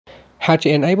how to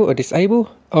enable or disable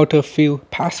AutoFill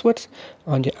Passwords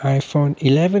on your iPhone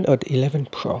 11 or the 11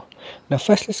 Pro. Now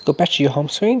first, let's go back to your home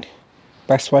screen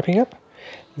by swiping up.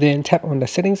 Then tap on the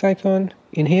settings icon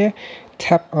in here.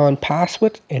 Tap on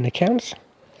password and accounts.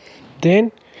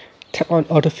 Then tap on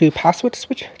AutoFill Password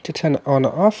switch to turn it on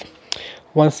or off.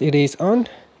 Once it is on,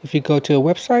 if you go to a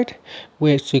website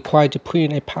where it's required to put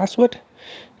in a password,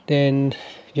 then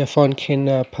your phone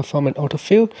can perform an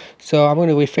autofill. So I'm going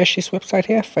to refresh this website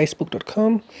here,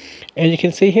 facebook.com, and you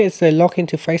can see here it's a login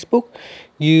to Facebook.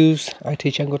 Use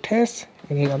IT Jungle Test,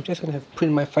 and then I'm just going to put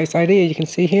in my Face ID. As you can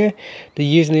see here, the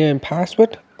username and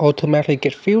password automatically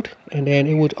get filled, and then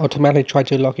it would automatically try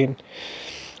to log in.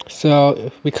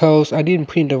 So because I didn't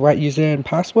put in the right user and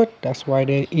password, that's why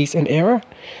there is an error.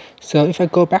 So if I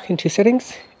go back into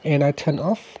settings and I turn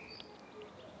off,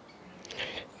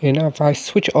 and now if I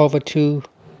switch over to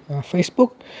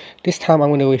Facebook, this time I'm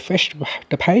going to refresh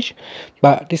the page,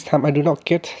 but this time I do not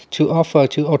get to offer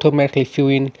to automatically fill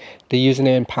in the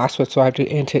username and password, so I have to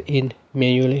enter it in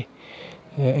manually,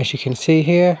 as you can see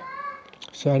here.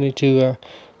 So I need to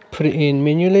put it in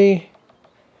manually.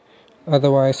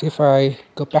 Otherwise, if I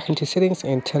go back into settings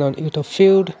and turn on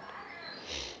autofill,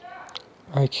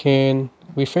 I can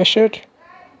refresh it.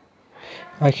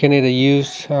 I can either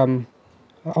use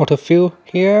autofill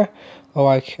here, or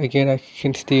I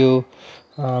can still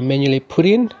manually put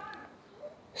in.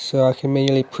 So I can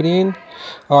manually put in,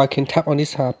 or I can tap on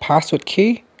this password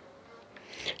key,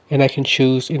 and I can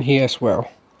choose in here as well.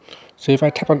 So if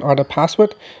I tap on other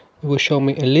password, it will show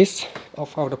me a list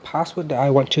of all the password that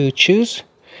I want to choose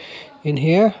in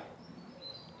here.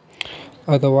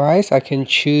 Otherwise, I can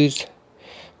choose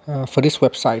for this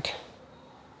website.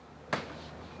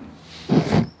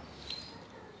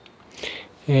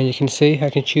 And you can see I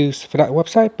can choose for that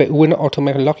website, but it will not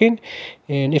automatically log in.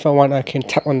 And if I want, I can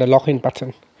tap on the login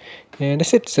button. And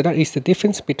that's it. So that is the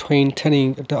difference between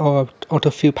turning the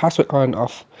autofill password on and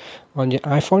off on your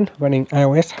iPhone running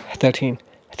iOS 13.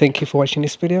 Thank you for watching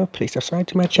this video. Please subscribe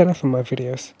to my channel for more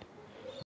videos.